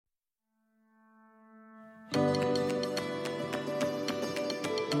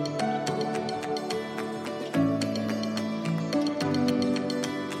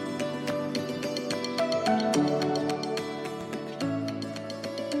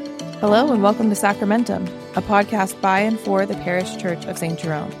Hello and welcome to Sacramentum, a podcast by and for the Parish Church of St.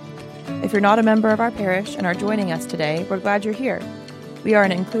 Jerome. If you're not a member of our parish and are joining us today, we're glad you're here. We are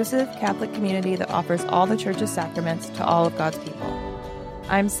an inclusive Catholic community that offers all the Church's sacraments to all of God's people.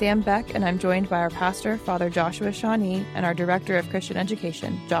 I'm Sam Beck, and I'm joined by our pastor, Father Joshua Shawnee, and our Director of Christian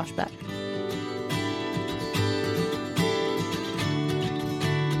Education, Josh Beck.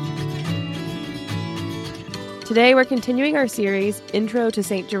 Today, we're continuing our series, Intro to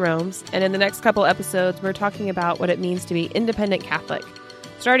St. Jerome's, and in the next couple episodes, we're talking about what it means to be independent Catholic,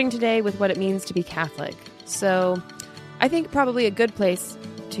 starting today with what it means to be Catholic. So, I think probably a good place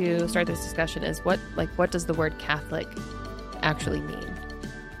to start this discussion is what does the word Catholic actually mean?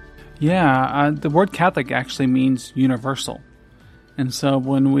 Yeah, the word Catholic actually means universal. And so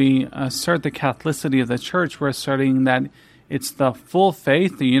when we assert the Catholicity of the Church, we're asserting that it's the full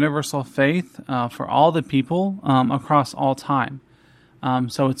faith, the universal faith for all the people across all time.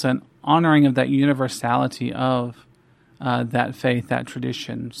 So it's an honoring of that universality of that faith, that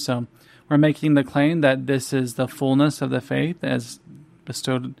tradition. So we're making the claim that this is the fullness of the faith as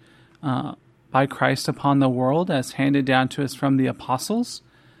bestowed by Christ upon the world, as handed down to us from the apostles,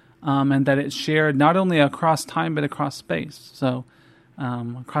 and that it's shared not only across time but across space, so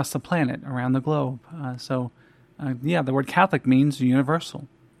across the planet, around the globe. The word Catholic means universal.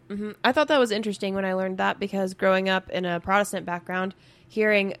 Mm-hmm. I thought that was interesting when I learned that, because growing up in a Protestant background,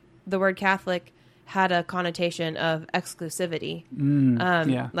 hearing the word Catholic had a connotation of exclusivity.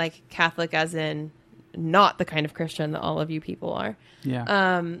 Like Catholic as in not the kind of Christian that all of you people are.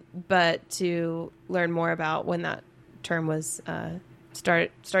 Yeah. But to learn more about when that term was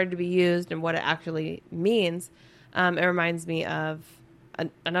started to be used and what it actually means, it reminds me of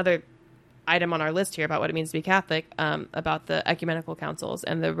another item on our list here about what it means to be Catholic, about the ecumenical councils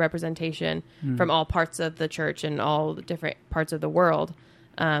and the representation from all parts of the church and all the different parts of the world.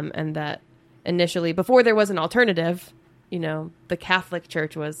 And that initially, before there was an alternative, the Catholic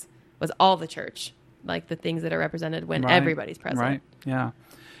Church was all the church, like the things that are represented when everybody's present. Right, yeah.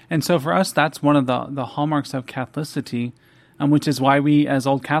 And so for us, that's one of the hallmarks of Catholicity, which is why we as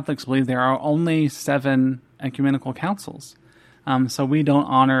Old Catholics believe there are only 7 ecumenical councils. So we don't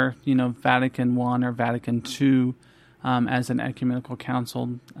honor, Vatican I or Vatican II as an ecumenical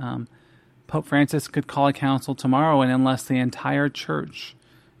council. Pope Francis could call a council tomorrow, and unless the entire church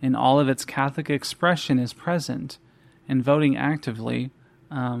in all of its Catholic expression is present and voting actively,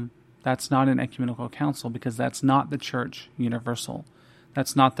 that's not an ecumenical council, because that's not the church universal.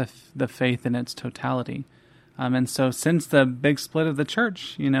 That's not the faith in its totality. And so since the big split of the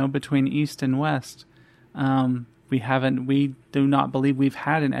church, between East and West, we do not believe we've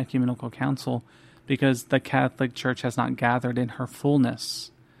had an ecumenical council, because the Catholic Church has not gathered in her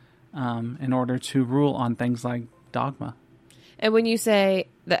fullness in order to rule on things like dogma. And when you say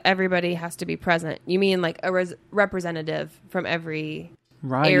that everybody has to be present, you mean like a representative from every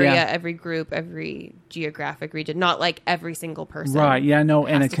area, every group, every geographic region, not like every single person. Right, yeah, no,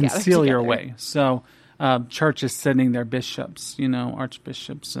 in a conciliar way. So church is sending their bishops,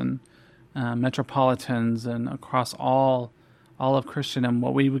 archbishops and metropolitans, and across all of Christendom,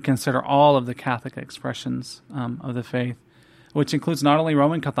 what we would consider all of the Catholic expressions of the faith, which includes not only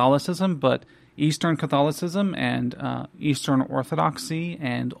Roman Catholicism, but Eastern Catholicism and Eastern Orthodoxy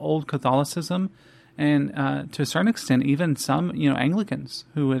and Old Catholicism, and to a certain extent, even some, Anglicans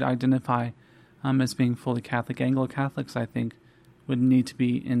who would identify as being fully Catholic. Anglo-Catholics, I think, would need to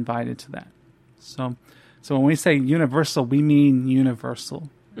be invited to that. So when we say universal, we mean universal.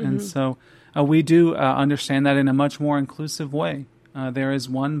 Mm-hmm. And so we do understand that in a much more inclusive way. There is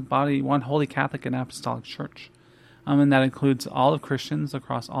one body, one holy Catholic and Apostolic Church, and that includes all of Christians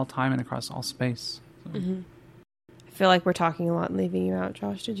across all time and across all space. So. Mm-hmm. I feel like we're talking a lot and leaving you out,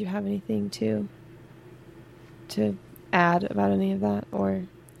 Josh. Did you have anything to add about any of that, or?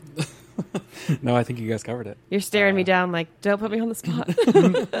 No, I think you guys covered it. You're staring me down like, don't put me on the spot.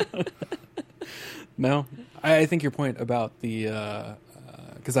 No, I think your point about the,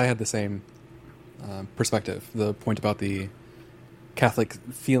 because I had the same perspective, the point about the Catholic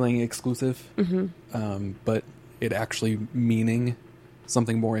feeling exclusive, but it actually meaning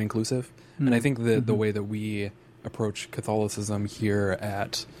something more inclusive. Mm-hmm. And I think that the way that we approach Catholicism here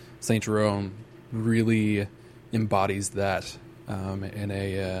at St. Jerome really embodies that in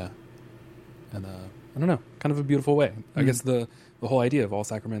a I don't know, kind of a beautiful way. Mm-hmm. I guess the whole idea of all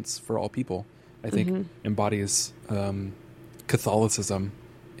sacraments for all people, I think, embodies Catholicism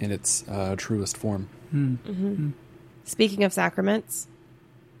in its truest form. Mm-hmm. Speaking of sacraments,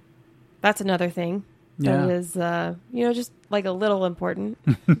 that's another thing that is, just like a little important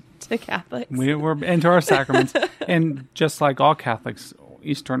to Catholics. We're into our sacraments. And just like all Catholics,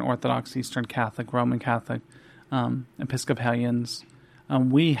 Eastern Orthodox, Eastern Catholic, Roman Catholic, Episcopalians,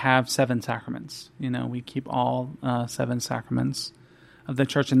 we have 7 sacraments. We keep all 7 sacraments of the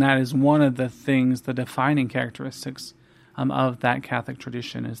Church, and that is one of the things, the defining characteristics of that Catholic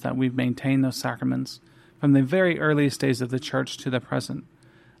tradition, is that we've maintained those sacraments from the very earliest days of the Church to the present,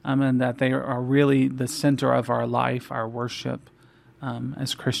 and that they are really the center of our life, our worship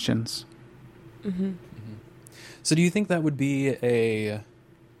as Christians. Mm-hmm. Mm-hmm. So do you think that would be I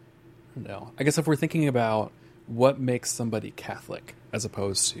guess if we're thinking about what makes somebody Catholic as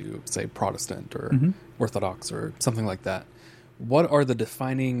opposed to, say, Protestant or Orthodox or something like that, what are the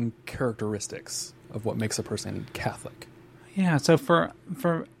defining characteristics of what makes a person Catholic? Yeah, so for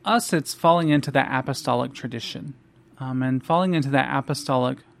us, it's falling into that apostolic tradition. And falling into that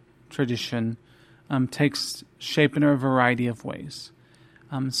apostolic tradition takes shape in a variety of ways.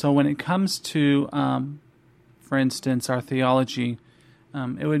 So when it comes to, for instance, our theology,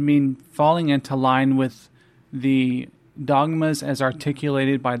 it would mean falling into line with the dogmas as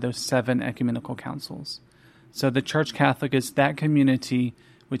articulated by those 7 ecumenical councils. So the Church Catholic is that community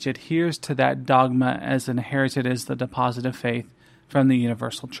which adheres to that dogma as inherited as the deposit of faith from the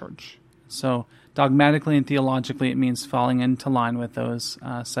universal Church. So dogmatically and theologically, it means falling into line with those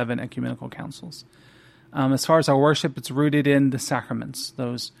 7 ecumenical councils. As far as our worship, it's rooted in the sacraments,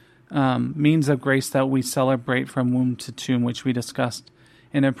 those means of grace that we celebrate from womb to tomb, which we discussed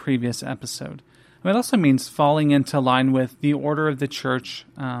in a previous episode. It also means falling into line with the order of the Church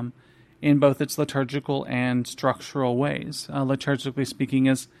in both its liturgical and structural ways. Liturgically speaking,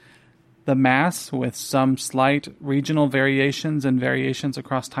 is the Mass, with some slight regional variations and variations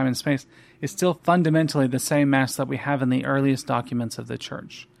across time and space, is still fundamentally the same Mass that we have in the earliest documents of the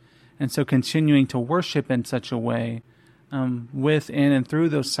Church. And so continuing to worship in such a way within and through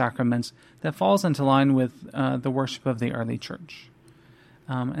those sacraments that falls into line with the worship of the early Church.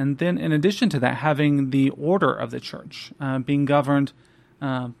 And then in addition to that, having the order of the Church, being governed in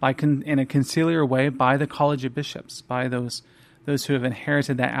a conciliar way by the College of Bishops, by those who have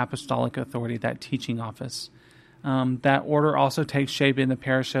inherited that apostolic authority, that teaching office. That order also takes shape in the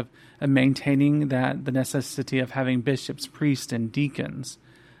parish of maintaining the necessity of having bishops, priests, and deacons.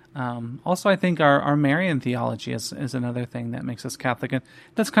 Also, I think our Marian theology is another thing that makes us Catholic, and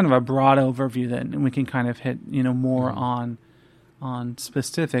that's kind of a broad overview that we can kind of hit more on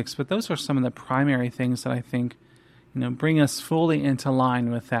specifics. But those are some of the primary things that I think bring us fully into line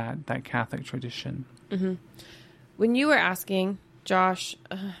with that Catholic tradition. Mm-hmm. When you were asking, Josh,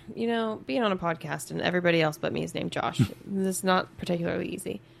 being on a podcast and everybody else but me is named Josh, this is not particularly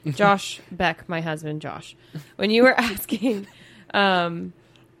easy. Josh Beck, my husband, Josh. When you were asking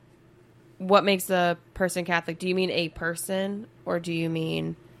what makes a person Catholic, do you mean a person or do you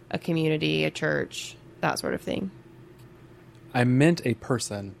mean a community, a church, that sort of thing? I meant a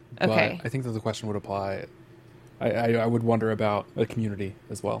person, but okay. I think that the question would apply. I would wonder about a community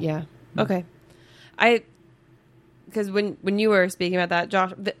as well. Yeah. Okay. Because when you were speaking about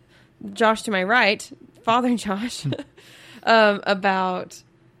that, Josh to my right, Father Josh, about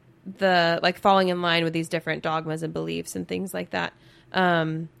the falling in line with these different dogmas and beliefs and things like that.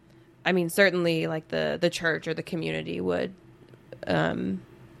 Certainly the church or the community would,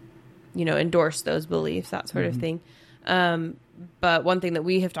 endorse those beliefs, that sort of thing. But one thing that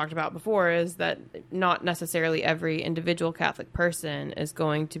we have talked about before is that not necessarily every individual Catholic person is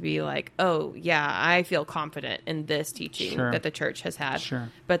going to be like, oh, yeah, I feel confident in this teaching that the church has had. Sure.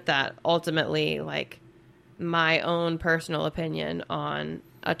 But that ultimately, my own personal opinion on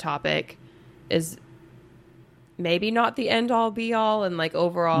a topic is maybe not the end all be all. And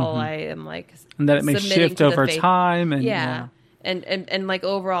overall, I am and that it may shift over time. And yeah. And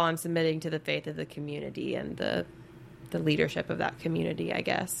overall, I'm submitting to the faith of the community and the leadership of that community, I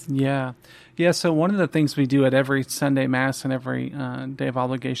guess. Yeah. So one of the things we do at every Sunday Mass and every day of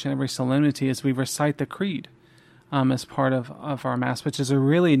obligation, every solemnity, is we recite the Creed as part of our Mass, which is a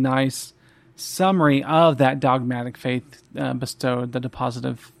really nice summary of that dogmatic faith bestowed, the deposit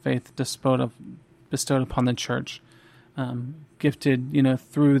of faith bestowed upon the Church, gifted,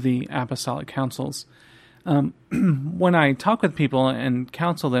 through the apostolic councils. When I talk with people and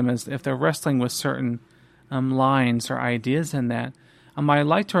counsel them as if they're wrestling with certain lines or ideas in that, I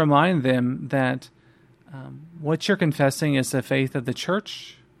like to remind them that what you're confessing is the faith of the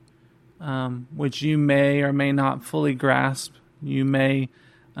Church, which you may or may not fully grasp. You may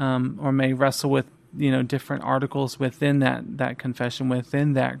or may wrestle with different articles within that confession,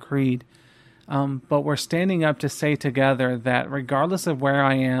 within that creed. But we're standing up to say together that regardless of where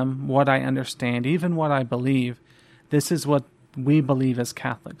I am, what I understand, even what I believe, this is what we believe as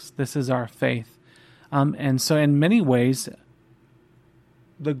Catholics. This is our faith. And so in many ways,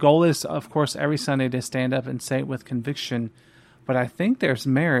 the goal is, of course, every Sunday to stand up and say it with conviction. But I think there's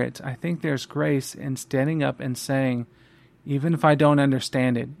merit. I think there's grace in standing up and saying, even if I don't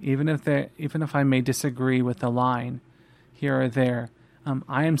understand it, even if I may disagree with the line here or there,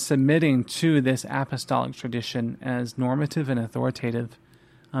 I am submitting to this apostolic tradition as normative and authoritative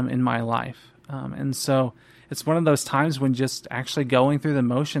in my life. And so it's one of those times when just actually going through the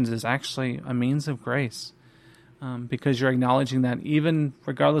motions is actually a means of grace. Because you're acknowledging that even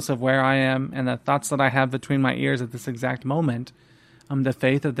regardless of where I am and the thoughts that I have between my ears at this exact moment, the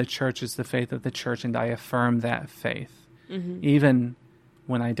faith of the church is the faith of the church, and I affirm that faith, even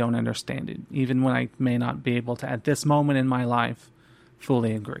when I don't understand it, even when I may not be able to, at this moment in my life,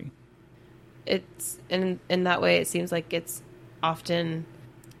 fully agree. It's in that way, it seems like it's often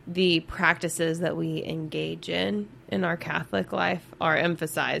the practices that we engage in our Catholic life are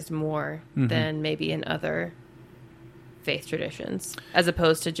emphasized more than maybe in other faith traditions, as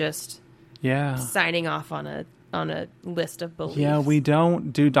opposed to just signing off on a list of beliefs. Yeah, we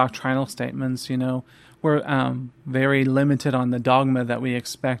don't do doctrinal statements. We're very limited on the dogma that we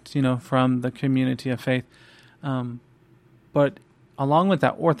expect, from the community of faith. But along with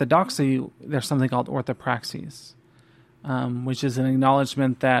that orthodoxy, there's something called orthopraxis, which is an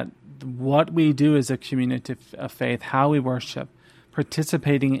acknowledgement that what we do as a community of faith, how we worship,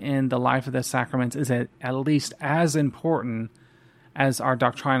 participating in the life of the sacraments is at least as important as our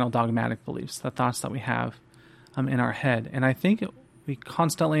doctrinal dogmatic beliefs, the thoughts that we have in our head. And I think we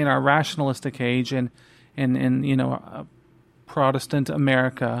constantly, in our rationalistic age and in Protestant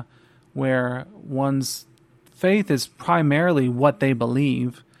America, where one's faith is primarily what they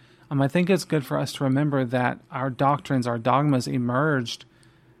believe, I think it's good for us to remember that our doctrines, our dogmas emerged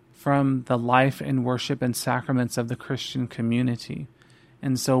from the life and worship and sacraments of the Christian community.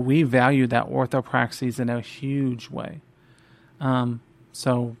 And so we value that orthopraxis in a huge way.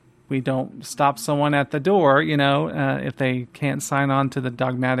 So we don't stop someone at the door, if they can't sign on to the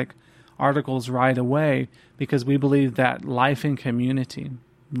dogmatic articles right away, because we believe that life in community,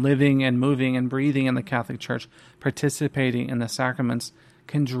 living and moving and breathing in the Catholic Church, participating in the sacraments,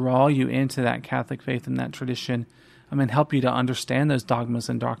 can draw you into that Catholic faith and that tradition, and help you to understand those dogmas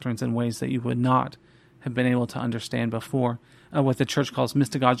and doctrines in ways that you would not have been able to understand before. What the Church calls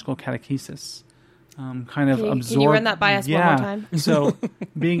mystagogical catechesis. Can you run that by us one more time? So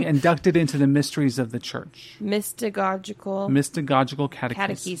being inducted into the mysteries of the Church. Mystagogical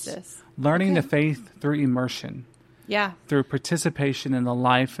catechesis. Learning the faith through immersion. Yeah. Through participation in the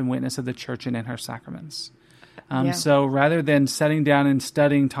life and witness of the Church and in her sacraments. So rather than sitting down and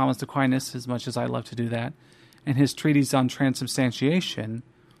studying Thomas Aquinas, as much as I love to do that, and his treatise on transubstantiation,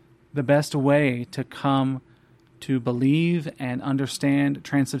 the best way to come to believe and understand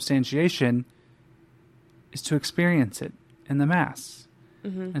transubstantiation is to experience it in the Mass.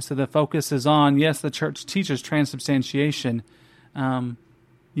 And so the focus is on, yes, the Church teaches transubstantiation.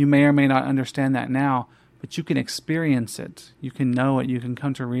 You may or may not understand that now, but you can experience it. You can know it. You can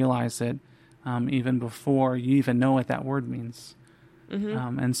come to realize it even before you even know what that word means.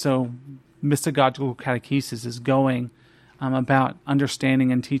 And so mystagogical catechesis is going about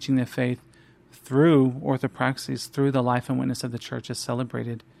understanding and teaching the faith through orthopraxis, through the life and witness of the Church as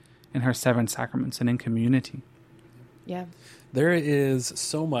celebrated in her seven sacraments and in community. Yeah. There is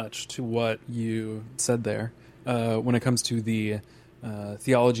so much to what you said there when it comes to the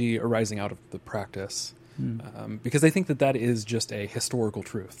theology arising out of the practice, because I think that is just a historical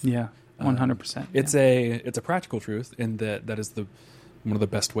truth. Yeah, 100%. It's a practical truth in that is one of the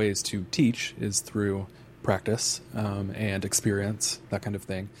best ways to teach is through practice and experience, that kind of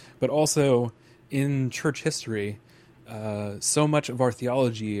thing. But also in church history, so much of our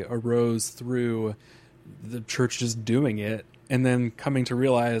theology arose through the church just doing it and then coming to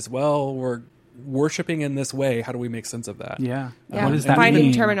realize, well, we're worshiping in this way. How do we make sense of that? Yeah. What does that finding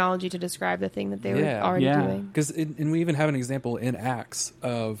mean? Terminology to describe the thing that they were already doing. And we even have an example in Acts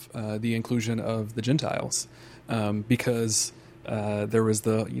of the inclusion of the Gentiles, because there was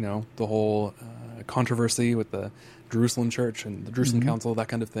the whole controversy with the Jerusalem church and the Jerusalem council, that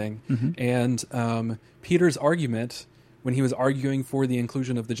kind of thing. And Peter's argument when he was arguing for the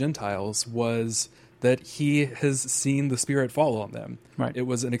inclusion of the Gentiles was that he has seen the Spirit fall on them. Right. It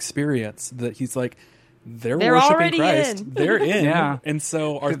was an experience that he's like, they're worshiping Christ. They're in. Yeah. And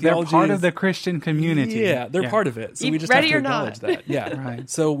so our they're theology part of the Christian community. Yeah, they're part of it. So we just have to acknowledge that. Yeah. Right.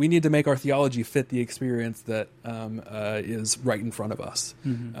 So we need to make our theology fit the experience that is right in front of us.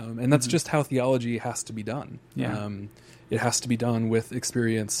 And that's just how theology has to be done. Yeah. It has to be done with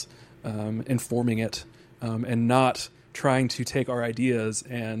experience informing it, and not trying to take our ideas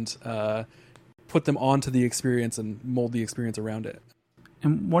and put them onto the experience and mold the experience around it.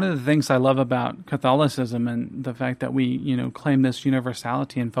 And one of the things I love about Catholicism and the fact that we, claim this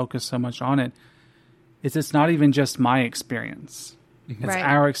universality and focus so much on it is it's not even just my experience. Mm-hmm. It's Right.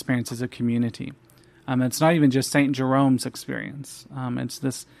 our experience as a community. It's not even just St. Jerome's experience. It's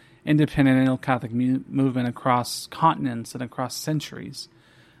this independent Catholic movement across continents and across centuries.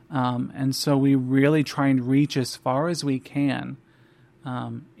 And so we really try and reach as far as we can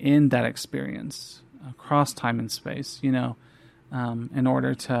in that experience across time and space, in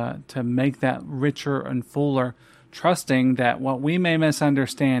order to make that richer and fuller, trusting that what we may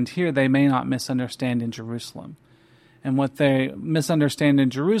misunderstand here, they may not misunderstand in Jerusalem. And what they misunderstand in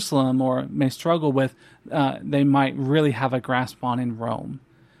Jerusalem or may struggle with, they might really have a grasp on in Rome.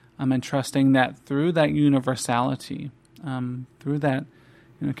 And trusting that through that universality, through that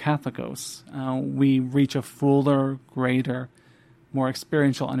Catholicos, we reach a fuller, greater, more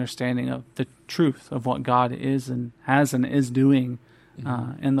experiential understanding of the truth of what God is and has and is doing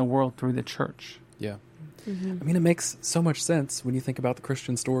in the world through the church. Yeah. Mm-hmm. I mean, it makes so much sense when you think about the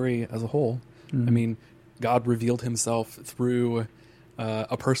Christian story as a whole. Mm-hmm. I mean, God revealed himself through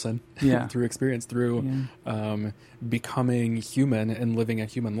a person, through experience, through becoming human and living a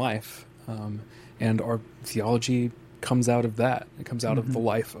human life. And our theology comes out of that. It comes out of the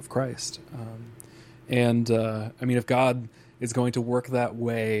life of Christ. I mean, if God is going to work that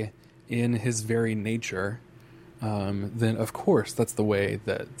way in his very nature, then of course that's the way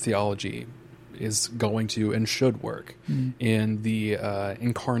that theology is going to and should work in the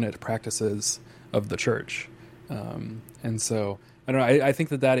incarnate practices of the church. And so, I don't know, I think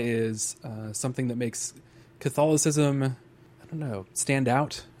that is something that makes Catholicism, stand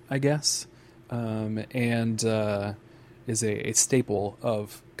out, I guess, and is a staple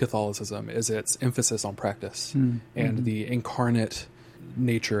of Catholicism, is its emphasis on practice and the incarnate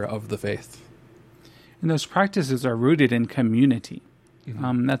nature of the faith. And those practices are rooted in community.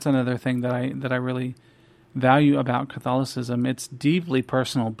 That's another thing that I really value about Catholicism. It's deeply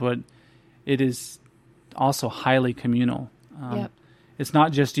personal, but it is also highly communal. It's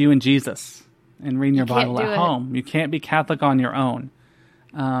not just you and Jesus and reading your Bible at home. You can't be Catholic on your own.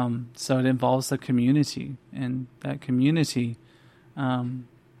 So it involves the community, and that community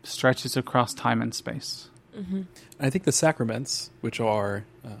stretches across time and space. Mm-hmm. I think the sacraments, which are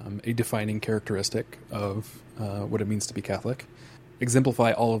a defining characteristic of what it means to be Catholic,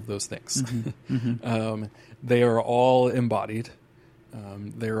 exemplify all of those things. They are all embodied.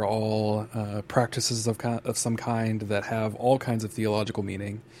 They are all practices of some kind that have all kinds of theological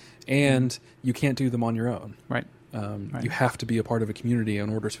meaning, and you can't do them on your own. Right. You have to be a part of a community in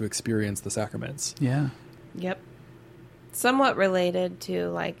order to experience the sacraments. Yeah. Yep. Somewhat related to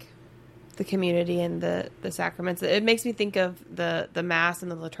like the community and the sacraments. It makes me think of the Mass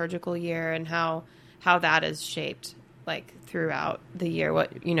and the liturgical year and how that is shaped like throughout the year.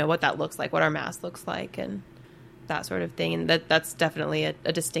 What that looks like, what our Mass looks like, and that sort of thing. And that's definitely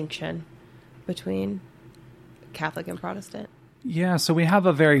a distinction between Catholic and Protestant. Yeah. So we have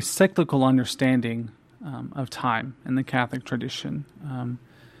a very cyclical understanding of time in the Catholic tradition.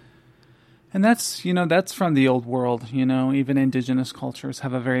 And that's from the old world, even indigenous cultures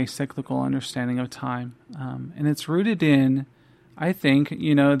have a very cyclical understanding of time. And it's rooted in, I think,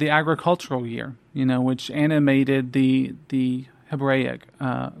 the agricultural year, which animated the Hebraic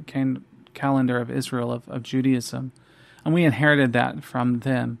calendar of Israel, of Judaism. And we inherited that from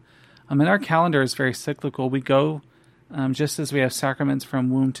them. And our calendar is very cyclical. We go, just as we have sacraments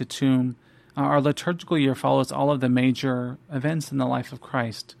from womb to tomb, our liturgical year follows all of the major events in the life of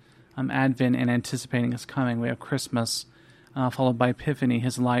Christ. Advent and anticipating his coming. We have Christmas, followed by Epiphany,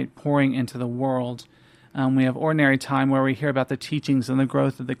 his light pouring into the world. We have ordinary time where we hear about the teachings and the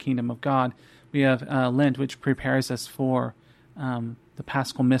growth of the kingdom of God. We have Lent, which prepares us for the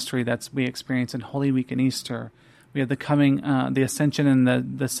Paschal mystery that we experience in Holy Week and Easter. We have the coming, the ascension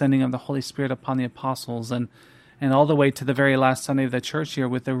and the sending of the Holy Spirit upon the apostles, and all the way to the very last Sunday of the church year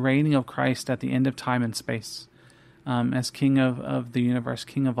with the reigning of Christ at the end of time and space. As King of the universe,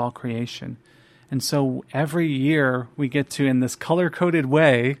 King of all creation. And so every year we get to, in this color-coded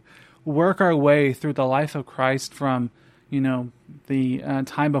way, work our way through the life of Christ from, the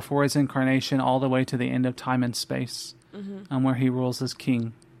time before his incarnation all the way to the end of time and space, where he rules as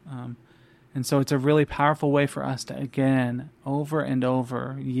King. And so it's a really powerful way for us to, again, over and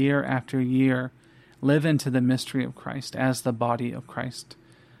over, year after year, live into the mystery of Christ as the body of Christ.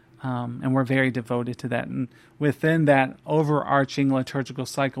 And we're very devoted to that. And within that overarching liturgical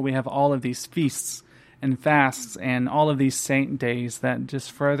cycle, we have all of these feasts and fasts and all of these saint days that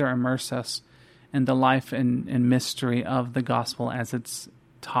just further immerse us in the life and mystery of the gospel as it's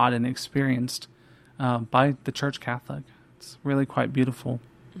taught and experienced by the Church Catholic. It's really quite beautiful.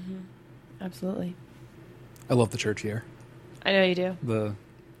 Absolutely. I love the church year. I know you do. That's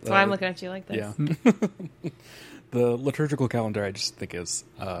why I'm looking at you like this. Yeah. The liturgical calendar, I just think, is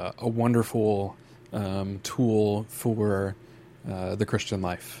a wonderful tool for the Christian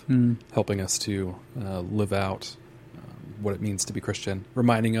life, helping us to live out what it means to be Christian,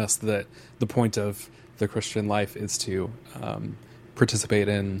 reminding us that the point of the Christian life is to participate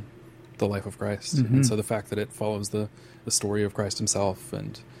in the life of Christ. And so the fact that it follows the story of Christ himself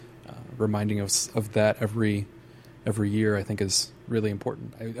and reminding us of that every year, I think, is really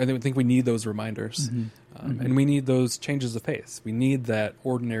important. I think we need those reminders, and we need those changes of pace. We need that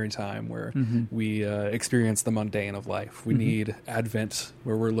ordinary time where we experience the mundane of life. We need Advent,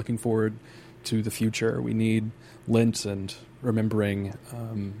 where we're looking forward to the future. We need Lent and remembering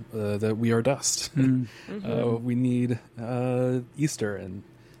that we are dust. We need Easter and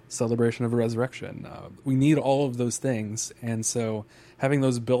celebration of a resurrection. We need all of those things, and so having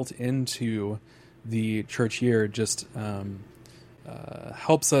those built into the church year just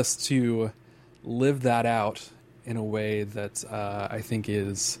helps us to live that out in a way that I think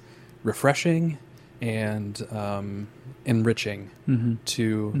is refreshing and enriching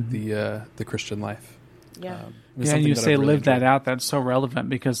to the Christian life. Yeah. And you say live that out. That's so relevant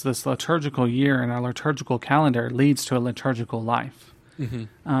because this liturgical year and our liturgical calendar leads to a liturgical life.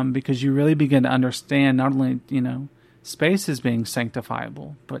 Because you really begin to understand not only, space is being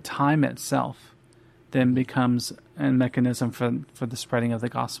sanctifiable, but time itself then becomes a mechanism for the spreading of the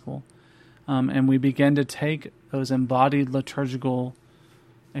gospel. And we begin to take those embodied liturgical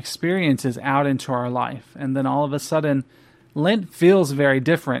experiences out into our life. And then all of a sudden, Lent feels very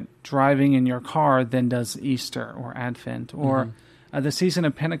different driving in your car than does Easter or Advent. Or the season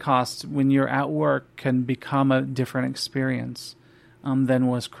of Pentecost, when you're at work, can become a different experience than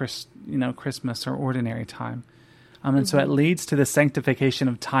was Christmas or ordinary time. And so it leads to the sanctification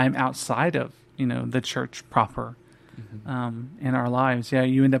of time outside of the church proper in our lives. Yeah,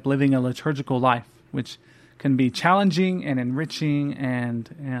 you end up living a liturgical life, which can be challenging and enriching,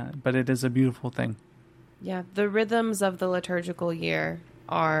 but it is a beautiful thing. Yeah, the rhythms of the liturgical year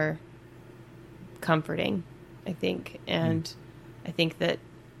are comforting, I think. And I think that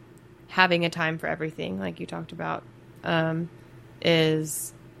having a time for everything, like you talked about,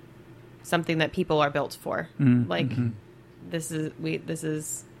 is something that people are built for. This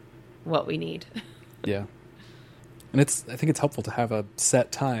is what we need. Yeah. And I think it's helpful to have a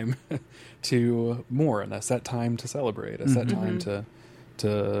set time to mourn, a set time to celebrate, a set time to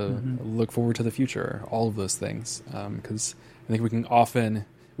look forward to the future, all of those things. Because I think we can often,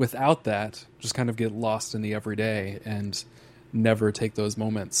 without that, just kind of get lost in the everyday and never take those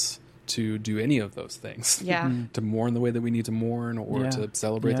moments to do any of those things. Yeah. To mourn the way that we need to mourn, or to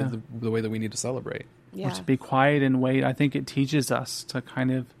celebrate the way that we need to celebrate. Or to be quiet and wait. I think it teaches us to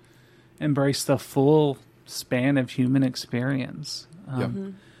kind of embrace the full span of human experience.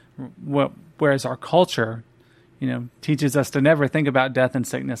 Whereas our culture, teaches us to never think about death and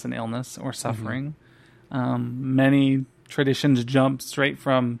sickness and illness or suffering. Many traditions jump straight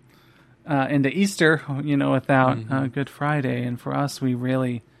from into Easter, without Good Friday. And for us, we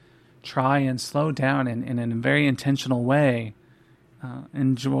really try and slow down and in a very intentional way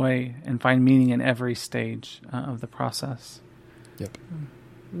enjoy and find meaning in every stage of the process. Yep.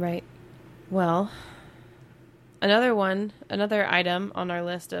 Right. Well, another item on our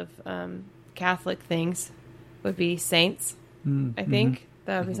list of Catholic things would be saints. I think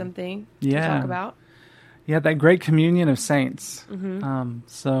that would be something to talk about. Yeah, that great communion of saints.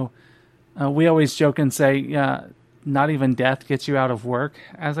 So we always joke and say, not even death gets you out of work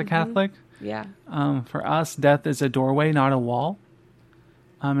as a Catholic. Yeah. For us, death is a doorway, not a wall.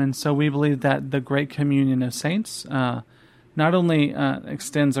 And so we believe that the great communion of saints not only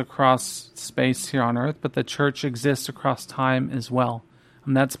extends across space here on earth, but the church exists across time as well.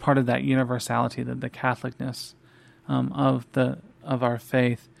 And that's part of that universality, the Catholicness of our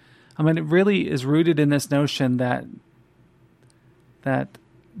faith. I mean, it really is rooted in this notion that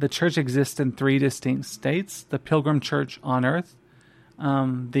the church exists in three distinct states: the pilgrim church on earth,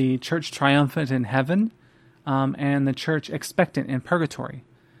 the church triumphant in heaven, and the church expectant in purgatory.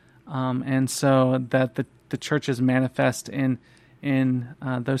 And so that the church is manifest in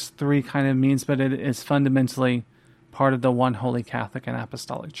those three kind of means, but it is fundamentally part of the one holy Catholic and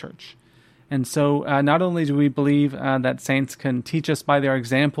Apostolic Church. And so not only do we believe that saints can teach us by their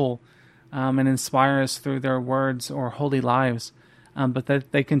example and inspire us through their words or holy lives, but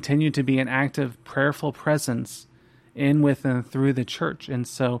that they continue to be an active, prayerful presence in, with, and through the church. And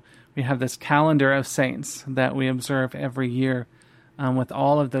so we have this calendar of saints that we observe every year with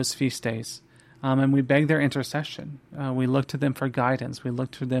all of those feast days. and we beg their intercession. We look to them for guidance. We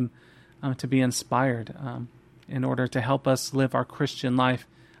look to them to be inspired in order to help us live our Christian life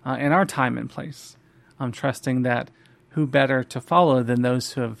in our time and place, trusting that who better to follow than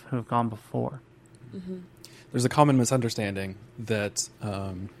those who have gone before. Mm-hmm. There's a common misunderstanding that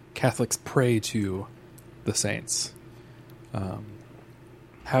Catholics pray to the saints.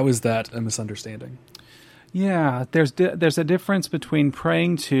 How is that a misunderstanding? Yeah, there's a difference between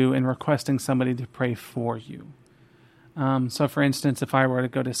praying to and requesting somebody to pray for you. So, for instance, if I were to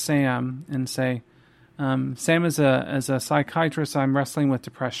go to Sam and say, Sam, as a psychiatrist, I'm wrestling with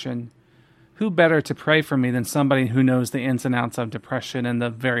depression. Who better to pray for me than somebody who knows the ins and outs of depression and the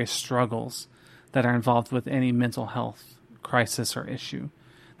various struggles that are involved with any mental health crisis or issue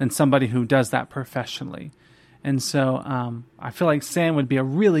than somebody who does that professionally? And so I feel like Sam would be a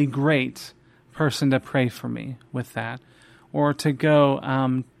really great person to pray for me with that. Or to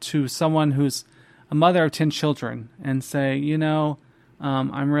go to someone who's a mother of 10 children and say,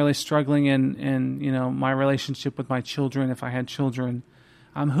 I'm really struggling in my relationship with my children if I had children.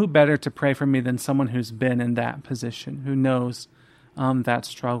 Who better to pray for me than someone who's been in that position, who knows that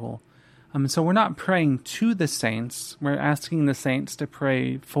struggle? So we're not praying to the saints. We're asking the saints to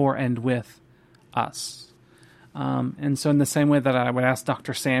pray for and with us. And so in the same way that I would ask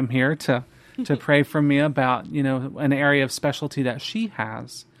Dr. Sam here to pray for me about, an area of specialty that she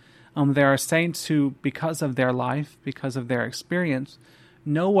has, there are saints who, because of their life, because of their experience,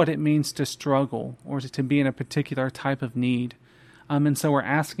 know what it means to struggle or to be in a particular type of need. And so we're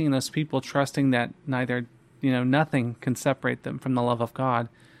asking those people, trusting that neither, nothing can separate them from the love of God.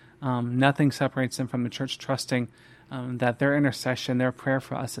 Nothing separates them from the church, trusting that their intercession, their prayer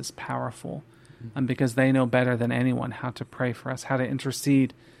for us is powerful, because they know better than anyone how to pray for us, how to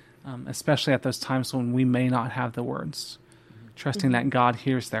intercede, especially at those times when we may not have the words, trusting that God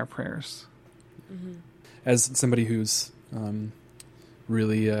hears their prayers. As somebody who's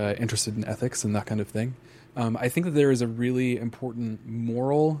really interested in ethics and that kind of thing, I think that there is a really important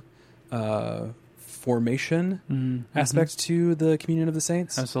moral formation aspect to the communion of the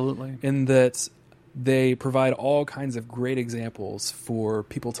saints. Absolutely. In that they provide all kinds of great examples for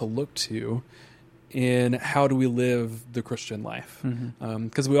people to look to in how do we live the Christian life.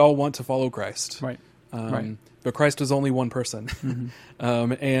 Because we all want to follow Christ. Right. But Christ was only one person.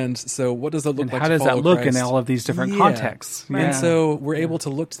 And so what does it look like to follow Christ? How does that look in all of these different contexts? Right. And so we're able to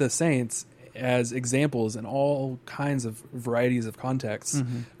look to the saints as examples in all kinds of varieties of contexts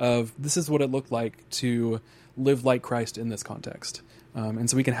of this is what it looked like to live like Christ in this context. And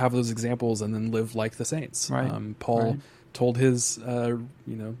so we can have those examples and then live like the saints. Right. Paul told his, the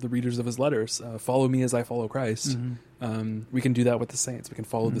readers of his letters, follow me as I follow Christ. We can do that with the saints. We can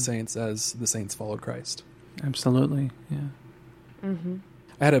follow the saints as the saints followed Christ. Absolutely. Yeah.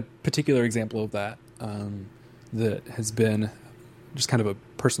 I had a particular example of that that has been just kind of a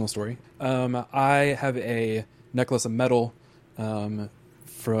personal story. I have a necklace of metal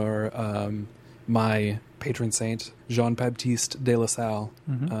for my patron saint, Jean-Baptiste de La Salle.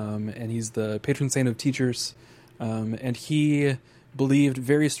 And he's the patron saint of teachers. And he believed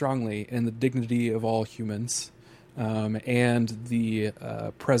very strongly in the dignity of all humans and the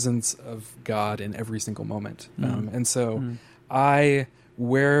presence of God in every single moment. And so I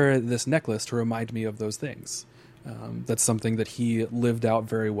wear this necklace to remind me of those things. That's something that he lived out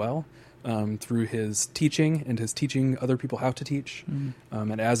very well through his teaching and his teaching other people how to teach.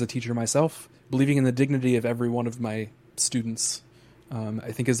 And as a teacher myself, believing in the dignity of every one of my students,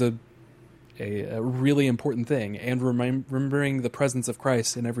 I think is a really important thing. And remembering the presence of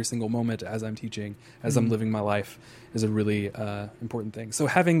Christ in every single moment as I'm teaching, as I'm living my life, is a really important thing. So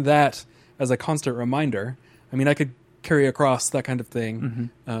having that as a constant reminder, I mean, I could carry a cross, that kind of thing.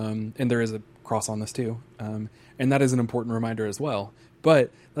 And there is a cross on this too. And that is an important reminder as well.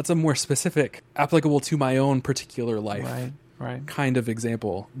 But that's a more specific, applicable to my own particular life kind of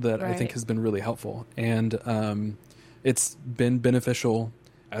example that I think has been really helpful. And it's been beneficial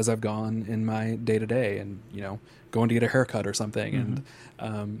as I've gone in my day-to-day and, going to get a haircut or something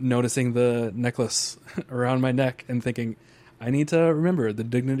and noticing the necklace around my neck and thinking, I need to remember the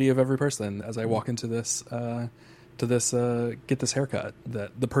dignity of every person as I walk into this get this haircut,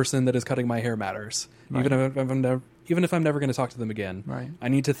 that the person that is cutting my hair matters. Even if I'm never going to talk to them again, I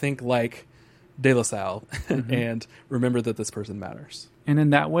need to think like De La Salle and remember that this person matters. And in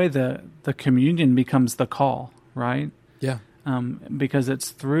that way, the communion becomes the call, right? Yeah. Because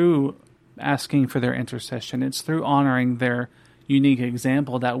it's through asking for their intercession, it's through honoring their unique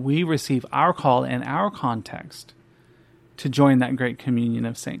example that we receive our call in our context to join that great communion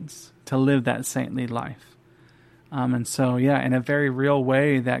of saints, to live that saintly life. And so, in a very real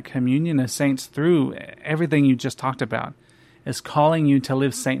way, that communion of saints, through everything you just talked about, is calling you to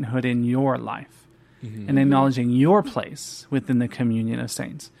live sainthood in your life and acknowledging your place within the communion of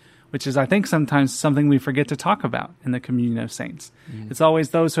saints, which is, I think, sometimes something we forget to talk about in the communion of saints. It's always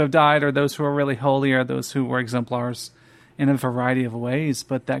those who have died, or those who are really holy, or those who were exemplars in a variety of ways.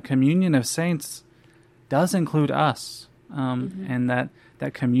 But that communion of saints does include us, and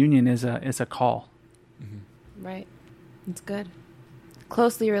that communion is a call. Right. It's good.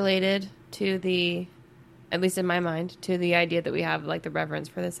 Closely related to the, at least in my mind, to the idea that we have like the reverence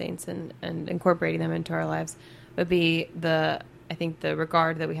for the saints and incorporating them into our lives would be the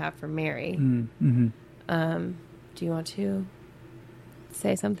regard that we have for Mary. Do you want to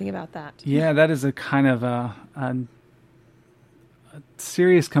say something about that? Yeah, that is a kind of a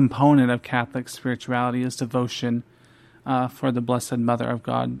serious component of Catholic spirituality, is devotion for the Blessed Mother of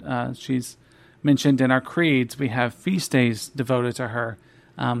God. She's mentioned in our creeds. We have feast days devoted to her.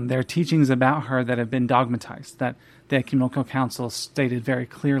 There are teachings about her that have been dogmatized, that the Ecumenical Council stated very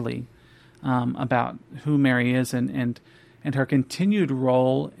clearly about who Mary is and her continued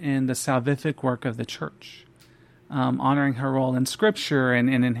role in the salvific work of the Church, honoring her role in Scripture and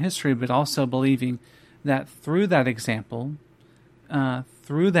in history, but also believing that through that example,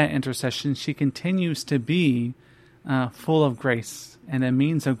 through that intercession, she continues to be full of grace and a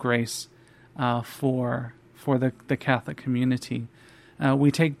means of grace for the Catholic community.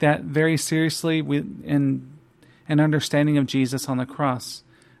 We take that very seriously in an understanding of Jesus on the cross,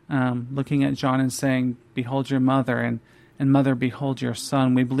 looking at John and saying, "Behold your mother," and "Mother, behold your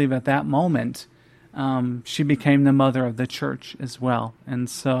son." We believe at that moment she became the mother of the Church as well. And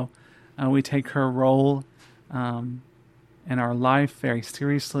so we take her role in our life very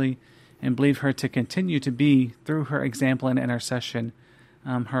seriously and believe her to continue to be, through her example and intercession,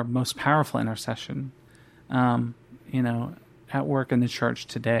 her most powerful intercession, at work in the Church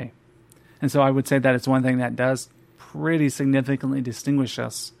today. And so I would say that it's one thing that does pretty significantly distinguish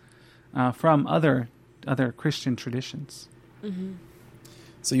us from other Christian traditions.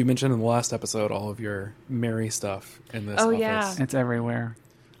 So you mentioned in the last episode all of your Mary stuff in this office. Yeah. It's everywhere.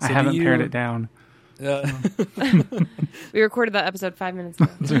 So I haven't pared it down. We recorded that episode 5 minutes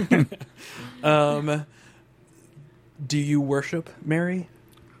ago. Do you worship Mary?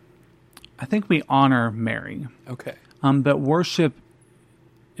 I think we honor Mary. Okay. But worship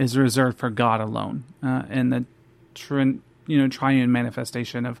is reserved for God alone, and the triune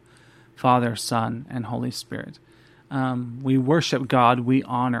manifestation of Father, Son, and Holy Spirit. We worship God. We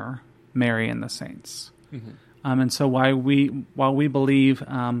honor Mary and the saints. And so while we believe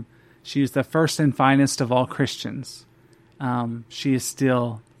she is the first and finest of all Christians, she is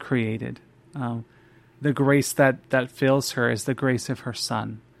still created. The grace that fills her is the grace of her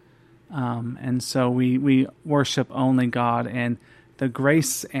Son. And so we worship only God, and the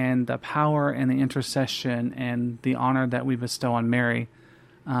grace and the power and the intercession and the honor that we bestow on Mary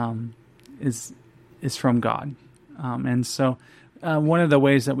is from God. And so one of the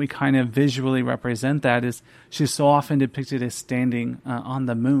ways that we kind of visually represent that is she's so often depicted as standing on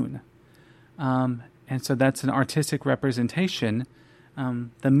the moon. And so that's an artistic representation.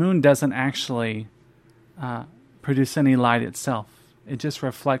 The moon doesn't actually produce any light itself. It just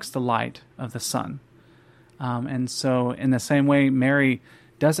reflects the light of the sun. And so in the same way, Mary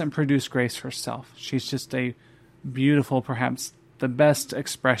doesn't produce grace herself. She's just a beautiful, perhaps the best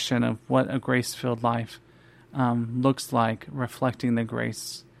expression of what a grace-filled life looks like, reflecting the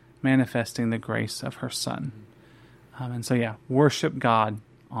grace, manifesting the grace of her Son. And so, worship God,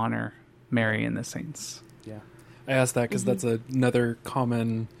 honor Mary and the saints. Yeah. I asked that because that's another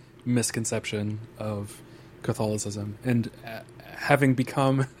common misconception of Catholicism. And having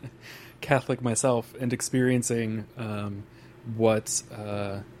become Catholic myself and experiencing what,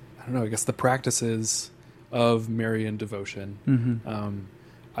 I guess the practices of Marian devotion,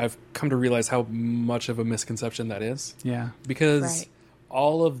 I've come to realize how much of a misconception that is. Yeah. Because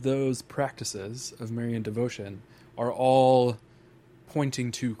all of those practices of Marian devotion are all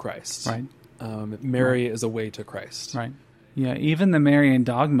pointing to Christ. Right. Mary is a way to Christ. Right. Yeah, even the Marian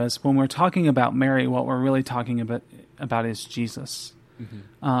dogmas, when we're talking about Mary, what we're really talking about is Jesus.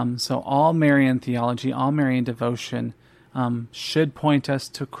 So all Marian theology, all Marian devotion should point us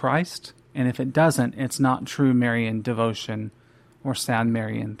to Christ. And if it doesn't, it's not true Marian devotion or sound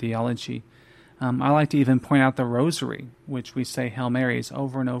Marian theology. I like to even point out the Rosary, which we say Hail Marys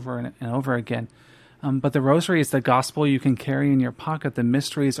over and over and over again. But the Rosary is the gospel you can carry in your pocket. The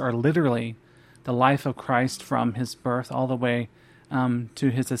mysteries are literally the life of Christ from his birth all the way to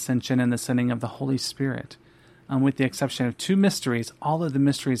his ascension and the sending of the Holy Spirit. With the exception of two mysteries, all of the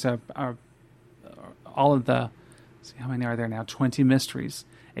mysteries are all of the See, how many are there now? 20 mysteries.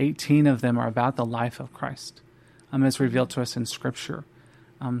 18 of them are about the life of Christ, as revealed to us in Scripture.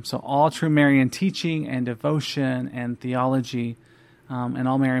 So all true Marian teaching and devotion and theology and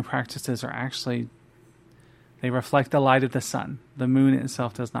all Marian practices are actually, they reflect the light of the sun. The moon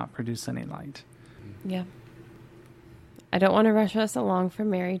itself does not produce any light. Yeah. I don't want to rush us along from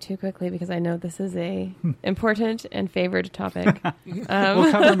Mary too quickly because I know this is a important and favored topic.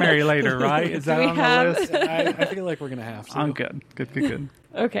 We'll cover Mary later, right? Is that on the list? I feel like we're going to have to. I'm good. Good.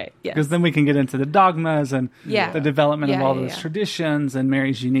 Okay, yes. Because then we can get into the dogmas and the development of all those traditions and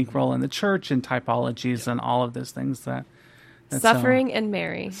Mary's unique role in the church and typologies and all of those things that... Suffering and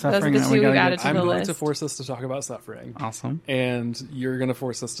Mary. Suffering, those are the two we've added to the list. I'm going to force us to talk about suffering. Awesome. And you're going to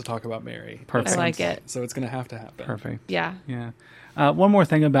force us to talk about Mary. Perfect. I like it. So it's going to happen. Perfect. Yeah. One more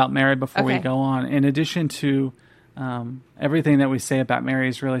thing about Mary before we go on. In addition to everything that we say about Mary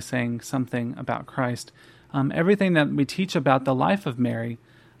is really saying something about Christ. Everything that we teach about the life of Mary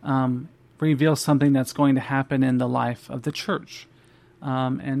reveals something that's going to happen in the life of the church.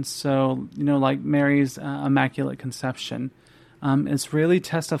 And so, like Mary's Immaculate Conception, is really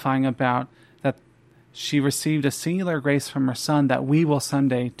testifying about that she received a singular grace from her Son that we will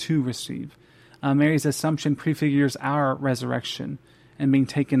someday too receive. Mary's Assumption prefigures our resurrection and being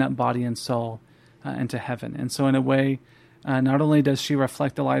taken up body and soul into heaven. And so in a way, not only does she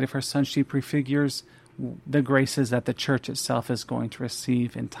reflect the light of her Son, she prefigures the graces that the church itself is going to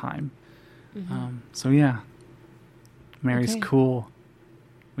receive in time. Mary's cool.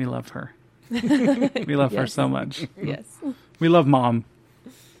 We love her. We love her so much. Yes. We love Mom.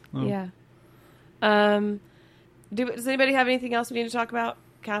 Oh. Yeah. Does anybody have anything else we need to talk about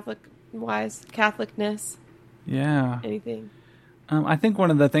Catholic-wise? Catholicness? Yeah. Anything? I think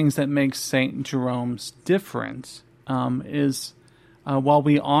one of the things that makes St. Jerome's different is while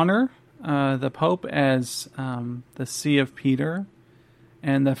we honor the Pope as the See of Peter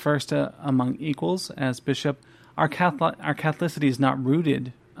and the first among equals as bishop, our Catholicity is not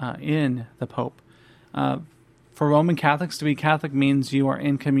rooted in the Pope. For Roman Catholics, to be Catholic means you are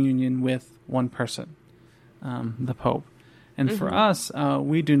in communion with one person, the Pope. And for us,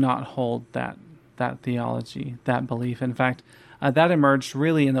 we do not hold that theology, that belief. In fact, that emerged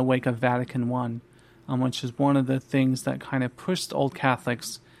really in the wake of Vatican I, which is one of the things that kind of pushed old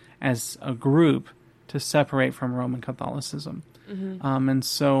Catholics as a group to separate from Roman Catholicism. And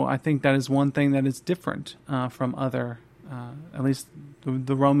so I think that is one thing that is different from other, at least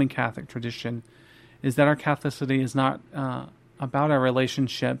the Roman Catholic tradition, is that our Catholicity is not about our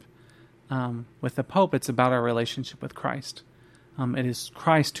relationship with the Pope. It's about our relationship with Christ. It is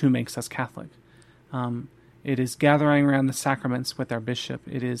Christ who makes us Catholic. It is gathering around the sacraments with our bishop.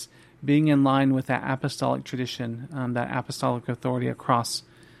 It is being in line with that apostolic tradition, that apostolic authority across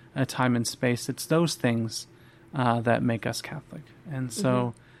time and space. It's those things that make us Catholic. And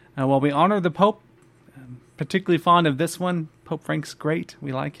so while we honor the Pope, particularly fond of this one, Pope Frank's great.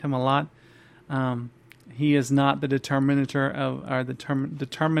 We like him a lot. He is not the determiner of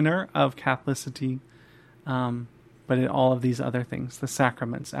Catholicity, but in all of these other things: the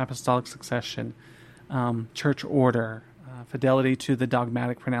sacraments, apostolic succession, church order, fidelity to the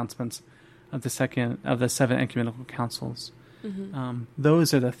dogmatic pronouncements of the seven ecumenical councils.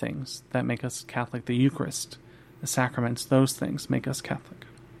 Those are the things that make us Catholic. The Eucharist, the sacraments, those things make us Catholic.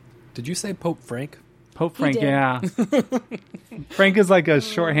 Did you say Pope Frank? Pope Frank, yeah. Frank is like a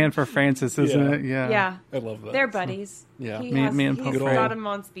shorthand for Francis, isn't it? Yeah. I love that. They're buddies. Yeah. Me and Pope He's Frank. got him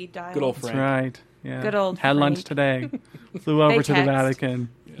on speed dial. Good old Frank. That's right. Yeah. Good old Had Frank. lunch today. Flew over to the Vatican.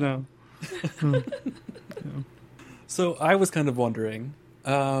 No. So I was kind of wondering,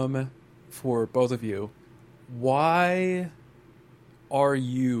 for both of you, why are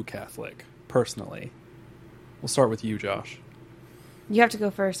you Catholic, personally? We'll start with you, Josh. You have to go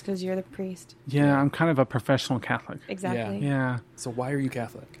first because you're the priest. Yeah, I'm kind of a professional Catholic. Exactly. Yeah. So why are you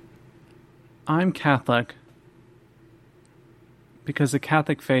Catholic? I'm Catholic because the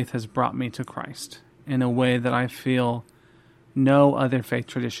Catholic faith has brought me to Christ in a way that I feel no other faith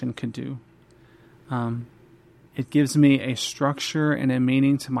tradition could do. It gives me a structure and a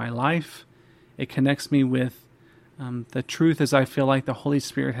meaning to my life. It connects me with the truth as I feel like the Holy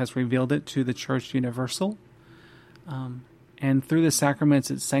Spirit has revealed it to the Church Universal. And through the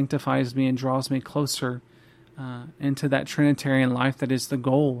sacraments, it sanctifies me and draws me closer into that Trinitarian life that is the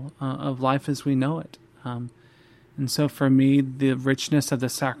goal of life as we know it. And so for me, the richness of the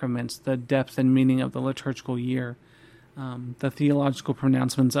sacraments, the depth and meaning of the liturgical year, the theological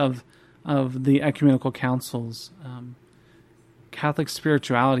pronouncements of the ecumenical councils, Catholic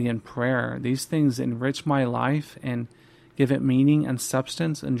spirituality and prayer, these things enrich my life and give it meaning and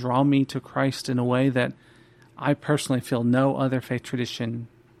substance and draw me to Christ in a way that I personally feel no other faith tradition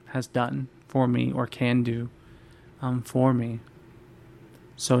has done for me or can do for me.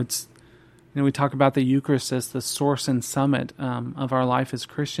 So it's, we talk about the Eucharist as the source and summit of our life as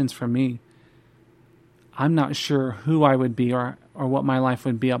Christians. For me, I'm not sure who I would be or what my life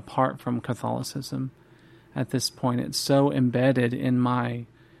would be apart from Catholicism at this point. It's so embedded in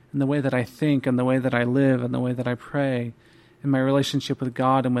the way that I think and the way that I live and the way that I pray, in my relationship with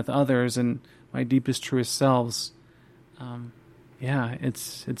God and with others and my deepest, truest selves.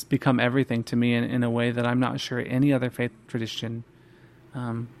 It's become everything to me in a way that I'm not sure any other faith tradition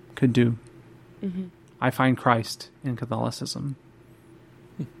could do. Mm-hmm. I find Christ in Catholicism.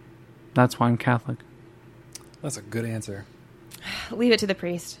 That's why I'm Catholic. That's a good answer. Leave it to the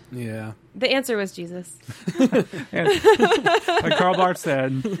priest. Yeah. The answer was Jesus. Like Karl Barth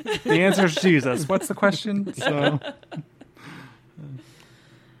said, the answer is Jesus. What's the question? So,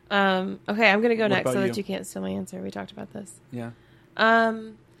 okay, I'm going to go next so you? that you can't steal my answer. We talked about this. Yeah.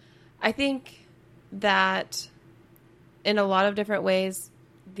 I think that in a lot of different ways,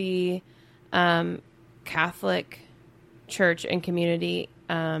 the Catholic Church and community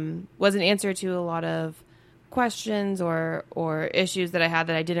was an answer to a lot of questions or issues that I had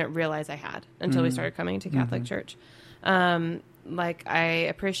that I didn't realize I had until we started coming to Catholic Church. Like, I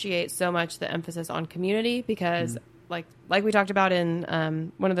appreciate so much the emphasis on community because like we talked about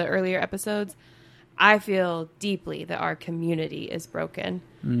in one of the earlier episodes, I feel deeply that our community is broken.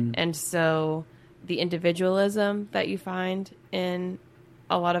 And so the individualism that you find in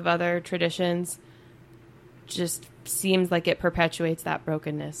a lot of other traditions just seems like it perpetuates that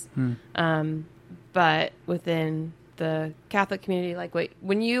brokenness. But within the Catholic community, like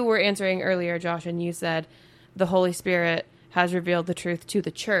when you were answering earlier, Josh, and you said the Holy Spirit has revealed the truth to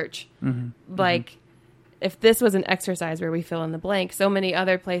the church, if this was an exercise where we fill in the blank, so many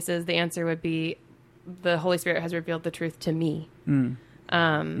other places the answer would be the Holy Spirit has revealed the truth to me,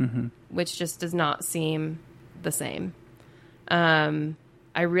 which just does not seem the same.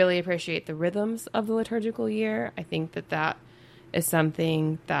 I really appreciate the rhythms of the liturgical year. I think that is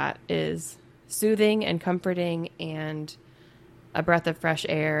something that is soothing and comforting and a breath of fresh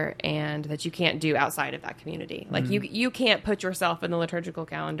air, and that you can't do outside of that community. Like you can't put yourself in the liturgical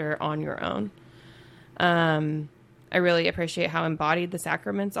calendar on your own. I really appreciate how embodied the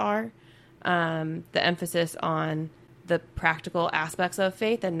sacraments are. The emphasis on the practical aspects of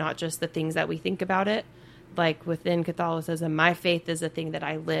faith and not just the things that we think about it. Like within Catholicism, my faith is a thing that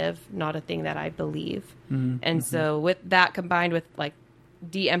I live, not a thing that I believe. And so with that combined with like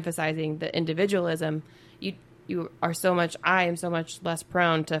de-emphasizing the individualism, I am so much less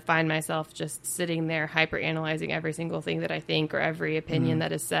prone to find myself just sitting there hyper analyzing every single thing that I think or every opinion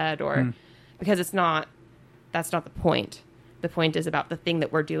that is said, or because that's not the point. The point is about the thing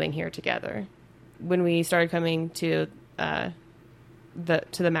that we're doing here together. When we started coming to the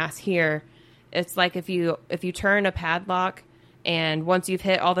Mass here, it's like if you turn a padlock and once you've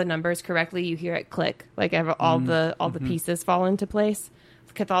hit all the numbers correctly, you hear it click, like all the pieces fall into place.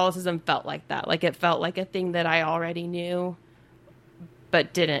 Catholicism felt like that. Like it felt like a thing that I already knew,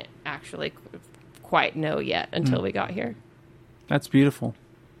 but didn't actually quite know yet until we got here. That's beautiful.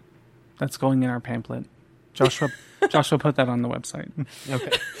 That's going in our pamphlet. Joshua put that on the website.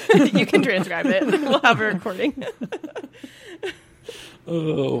 Okay. You can transcribe it. We'll have a recording.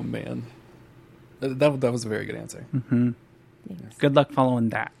 Oh, man. That was a very good answer. Good luck following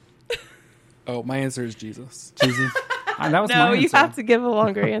that. Oh, my answer is Jesus. Jesus. That was my No, answer. you have to give a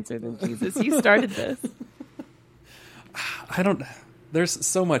longer answer than Jesus. You started this. There's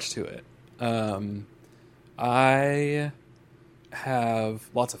so much to it. I have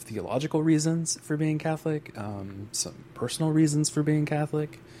lots of theological reasons for being Catholic, some personal reasons for being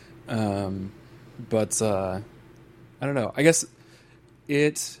Catholic. But I don't know. I guess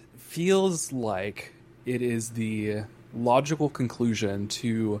it feels like it is the logical conclusion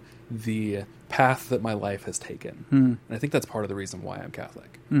to the path that my life has taken. And I think that's part of the reason why I'm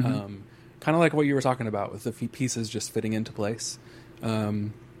Catholic. Kind of like what you were talking about with the pieces just fitting into place.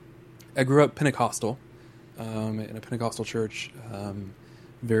 I grew up Pentecostal, in a Pentecostal church,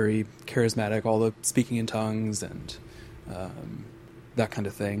 very charismatic, all the speaking in tongues and that kind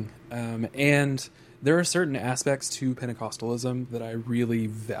of thing. And there are certain aspects to Pentecostalism that I really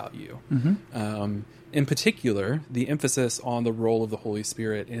value. In particular, the emphasis on the role of the Holy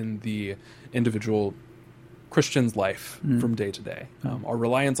Spirit in the individual Christian's life from day to day. Our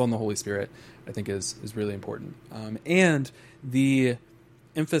reliance on the Holy Spirit, I think, is really important. And the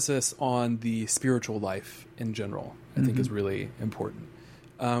emphasis on the spiritual life in general, I think, is really important.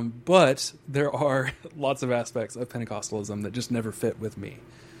 But there are lots of aspects of Pentecostalism that just never fit with me.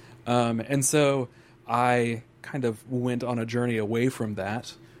 And so I kind of went on a journey away from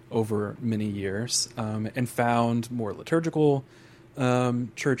that over many years, and found more liturgical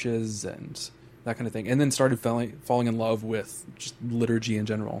churches and that kind of thing, and then started falling in love with just liturgy in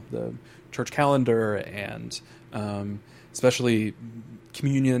general, the church calendar, and especially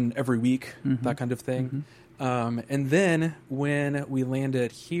communion every week, that kind of thing. And then when we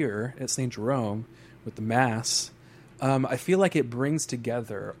landed here at St. Jerome with the Mass, I feel like it brings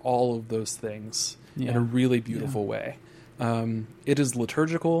together all of those things in a really beautiful way. It is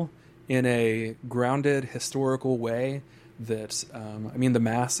liturgical in a grounded, historical way that, the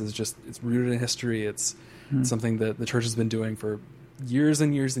Mass is it's rooted in history. It's something that the church has been doing for years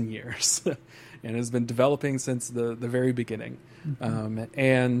and years and years and has been developing since the very beginning.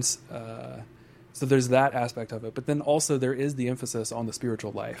 So there's that aspect of it, but then also there is the emphasis on the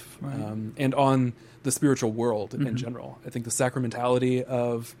spiritual life, and on the spiritual world in general. I think the sacramentality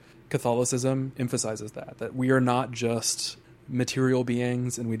of Catholicism emphasizes that we are not just material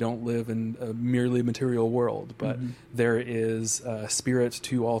beings and we don't live in a merely material world, but there is a spirit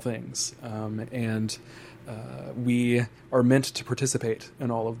to all things, and we are meant to participate in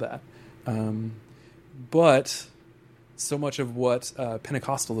all of that. But so much of what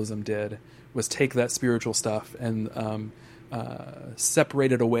Pentecostalism did was take that spiritual stuff and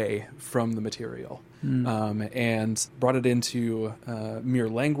separate it away from the material, and brought it into mere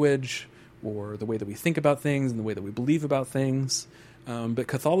language, or the way that we think about things and the way that we believe about things. But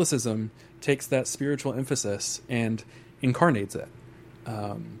Catholicism takes that spiritual emphasis and incarnates it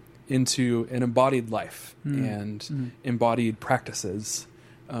into an embodied life and embodied practices.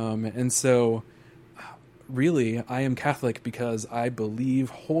 And so really, I am Catholic because I believe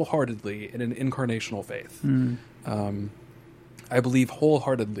wholeheartedly in an incarnational faith. I believe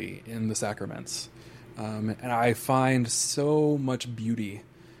wholeheartedly in the sacraments. And I find so much beauty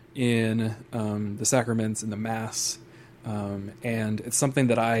in the sacraments, in the Mass. And it's something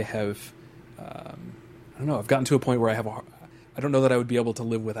that I have, I've gotten to a point where I don't know that I would be able to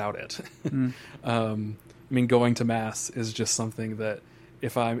live without it. Going to Mass is just something that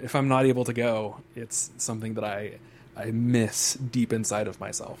if I'm not able to go, it's something that I miss deep inside of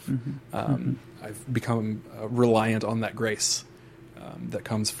myself. I've become reliant on that grace that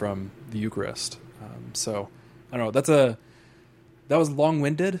comes from the Eucharist. So I don't know. That was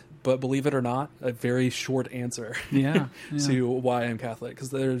long-winded, but believe it or not, a very short answer to why I'm Catholic, because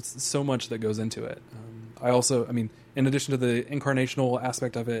there's so much that goes into it. I also, in addition to the incarnational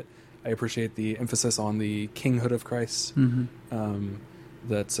aspect of it, I appreciate the emphasis on the kinghood of Christ.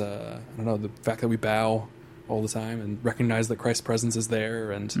 The fact that we bow all the time and recognize that Christ's presence is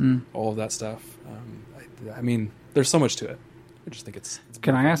there and all of that stuff. There's so much to it. I just think it's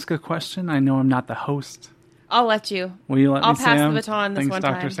Can I ask a question? I know I'm not the host. I'll let you. Will you let I'll me, pass Sam? the baton this Thanks, one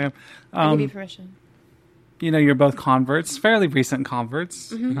Dr. time. Sam. I'll give you permission. You're both converts, fairly recent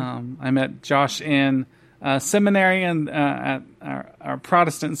converts. I met Josh in seminary and at our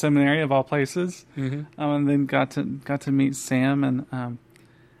Protestant seminary of all places, and then got to meet Sam. And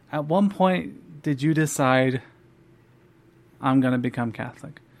at one point, did you decide I'm going to become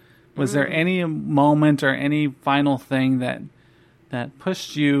Catholic? Was there any moment or any final thing that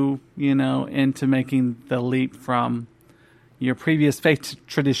pushed you, into making the leap from your previous faith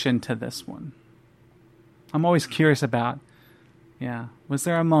tradition to this one? I'm always curious about, was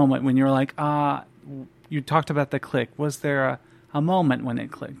there a moment when you were like, you talked about the click. Was there a moment when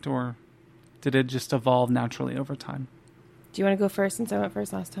it clicked, or did it just evolve naturally over time? Do you want to go first since I went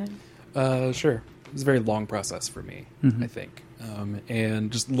first last time? Sure. It was a very long process for me, I think,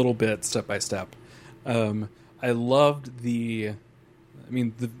 and just a little bit step by step. I loved the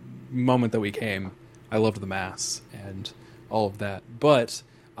moment that we came. I loved the Mass and all of that, but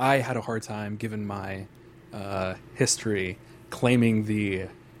I had a hard time, given my history, claiming the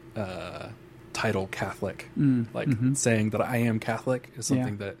title Catholic. Saying that I am Catholic is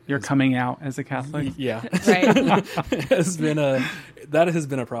something that you're coming out as a Catholic. Right. That has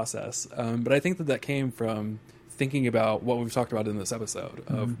been a process, but I think that came from thinking about what we've talked about in this episode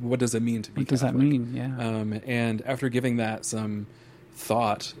of what does it mean to be Catholic? What does that mean? And after giving that some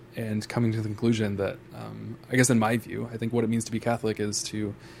thought and coming to the conclusion that, I guess in my view, I think what it means to be Catholic is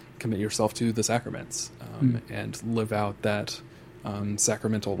to commit yourself to the sacraments and live out that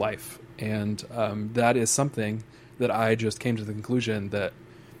sacramental life. And that is something that I just came to the conclusion that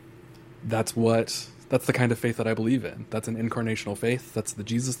that's the kind of faith that I believe in. That's an incarnational faith. That's the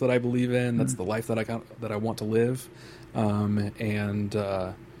Jesus that I believe in. That's the life that I want to live.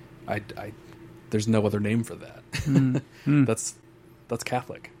 There's no other name for that. That's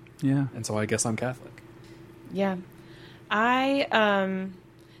Catholic. Yeah. And so I guess I'm Catholic. Yeah. I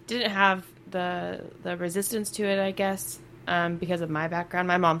didn't have the resistance to it, I guess, because of my background.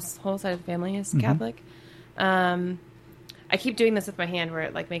 My mom's whole side of the family is Catholic. I keep doing this with my hand where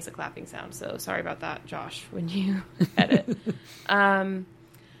it like makes a clapping sound. So sorry about that, Josh, when you edit.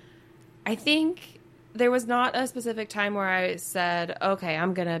 I think there was not a specific time where I said, okay,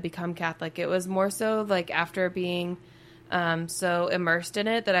 I'm going to become Catholic. It was more so like after being so immersed in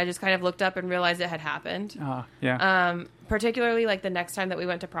it that I just kind of looked up and realized it had happened. Particularly like the next time that we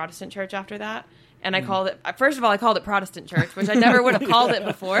went to Protestant church after that. And I called it, first of all, I called it Protestant church, which I never would have called it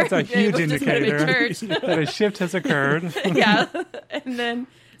before. It's a huge indicator that a shift has occurred. Yeah. And then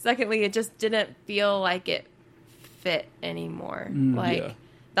secondly, it just didn't feel like it fit anymore.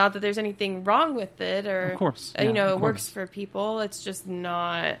 Not that there's anything wrong with it or, of course. It works for people. It's just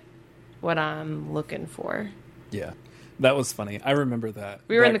not what I'm looking for. Yeah. That was funny. I remember that.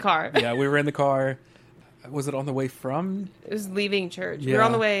 We were in the car. Yeah, we were in the car. Was it on the way from? It was leaving church. Yeah. We were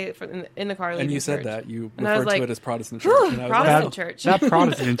on the way in the car leaving And you said church. that. You referred to it as Protestant church. And Protestant church. That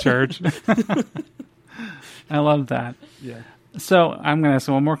Protestant church. I love that. Yeah. So I'm going to ask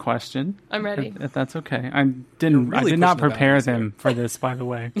one more question. I'm ready. If that's okay. I did not prepare them for this, by the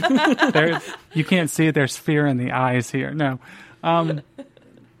way. You can't see it. There's fear in the eyes here. No.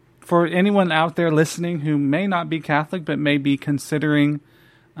 For anyone out there listening who may not be Catholic but may be considering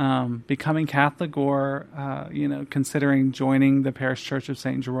becoming Catholic or considering joining the Parish Church of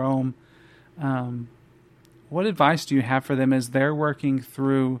St. Jerome, what advice do you have for them as they're working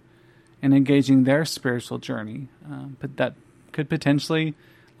through and engaging their spiritual journey? But that could potentially,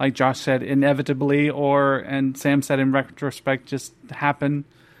 like Josh said, inevitably, and Sam said in retrospect, just happen.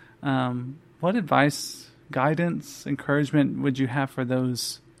 What advice, guidance, encouragement would you have for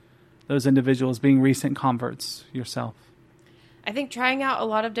those individuals being recent converts yourself? I think trying out a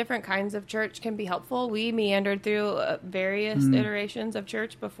lot of different kinds of church can be helpful. We meandered through various iterations of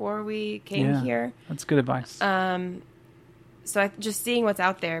church before we came here. That's good advice. So just seeing what's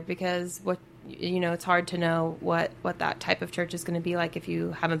out there, because it's hard to know what that type of church is going to be like if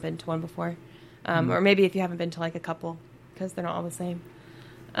you haven't been to one before, or maybe if you haven't been to like a couple, because they're not all the same.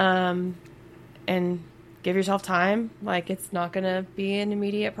 And give yourself time. Like, it's not going to be an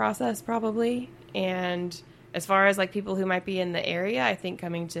immediate process probably. And as far as like people who might be in the area, I think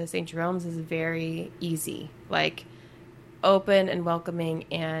coming to St. Jerome's is very easy, like open and welcoming.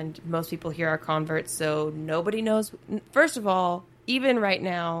 And most people here are converts. So nobody knows. First of all, even right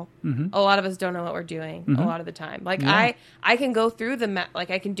now, a lot of us don't know what we're doing a lot of the time. Like I can go through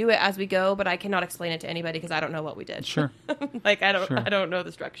I can do it as we go, but I cannot explain it to anybody because I don't know what we did. Sure. Like I don't know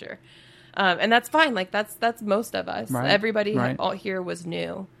the structure. And that's fine. Like that's most of us. Right. Everybody all here was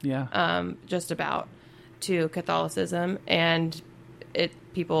new. Yeah. Just about to Catholicism, and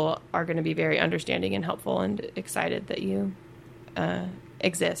people are going to be very understanding and helpful and excited that you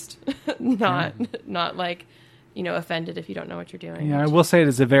exist. Not like, offended if you don't know what you're doing. Yeah, I will say it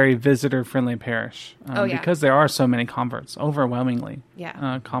is a very visitor-friendly parish because there are so many converts, overwhelmingly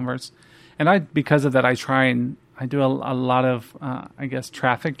converts. And because of that, I try and I do a lot of,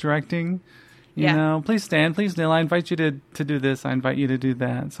 traffic directing. You know, please stand, please kneel. I invite you to do this. I invite you to do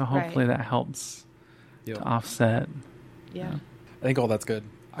that. So hopefully that helps to offset. Yeah. I think all that's good.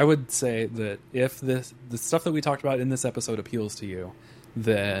 I would say that if the stuff that we talked about in this episode appeals to you,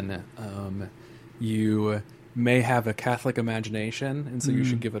 then you may have a Catholic imagination, and so you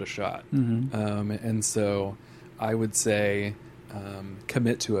should give it a shot. And so I would say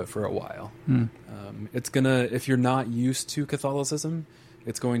commit to it for a while. It's gonna, if you're not used to Catholicism,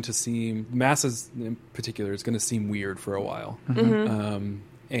 it's going to seem, Masses in particular, it's going to seem weird for a while.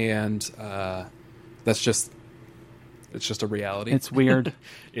 That's just, it's just a reality. It's weird.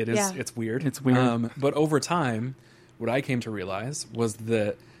 It is. Yeah. It's weird. It's weird. But over time, what I came to realize was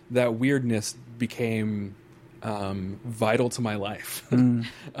that weirdness became vital to my life.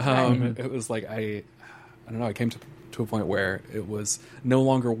 It was like, I don't know, I came to a point where it was no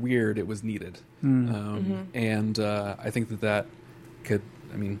longer weird, it was needed. And I think that could,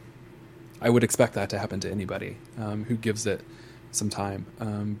 I would expect that to happen to anybody who gives it some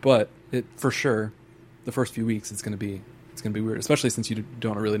time. But it, for sure, the first few weeks it's going to be weird, especially since you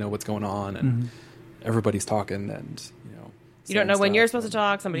don't really know what's going on, and everybody's talking, and you don't know when you're supposed to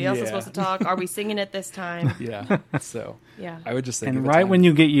talk, somebody else is supposed to talk. Are we singing it this time? So I would just say, and right when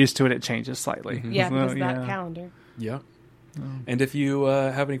you get used to it, it changes slightly. Because that calendar. And if you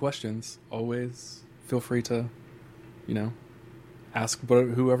have any questions, always feel free to ask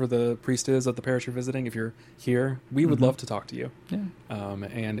whoever the priest is at the parish you're visiting. If you're here, we would love to talk to you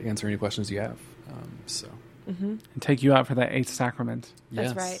and answer any questions you have. And take you out for that 8th sacrament.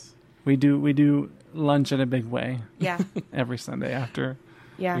 That's right. We do lunch in a big way. Yeah. Every Sunday after.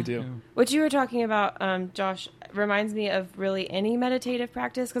 Yeah. We do. Yeah. What you were talking about, Josh, reminds me of really any meditative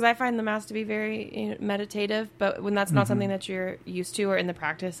practice, because I find the Mass to be very meditative, but when that's not something that you're used to or in the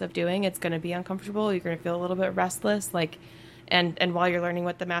practice of doing, it's going to be uncomfortable. You're going to feel a little bit restless, and while you're learning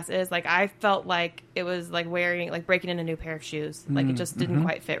what the Mass is, I felt like it was like breaking in a new pair of shoes. It just didn't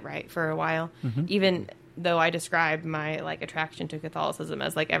quite fit right for a while. Even though I described my attraction to Catholicism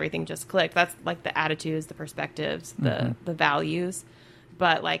as everything just clicked. That's the attitudes, the perspectives, the values.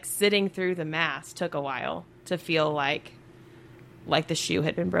 But sitting through the Mass took a while to feel like the shoe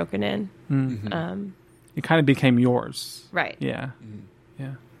had been broken in. It kind of became yours. Right. Yeah.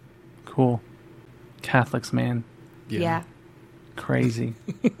 Yeah. Cool. Catholics, man. Yeah. Crazy.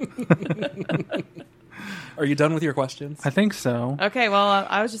 Are you done with your questions? I think so. Okay, well,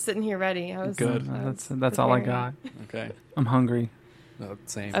 I was just sitting here ready. I was good. That's all I got. Okay. I'm hungry.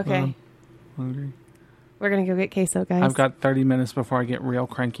 Same. Okay. Hungry. We're going to go get queso, guys. I've got 30 minutes before I get real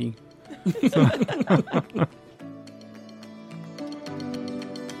cranky. You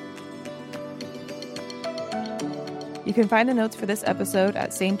can find the notes for this episode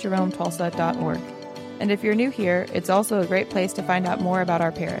at stjerometulsa.org. And if you're new here, it's also a great place to find out more about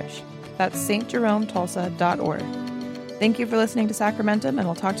our parish. That's stjerometulsa.org. Thank you for listening to Sacramentum, and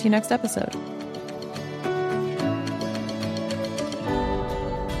we'll talk to you next episode.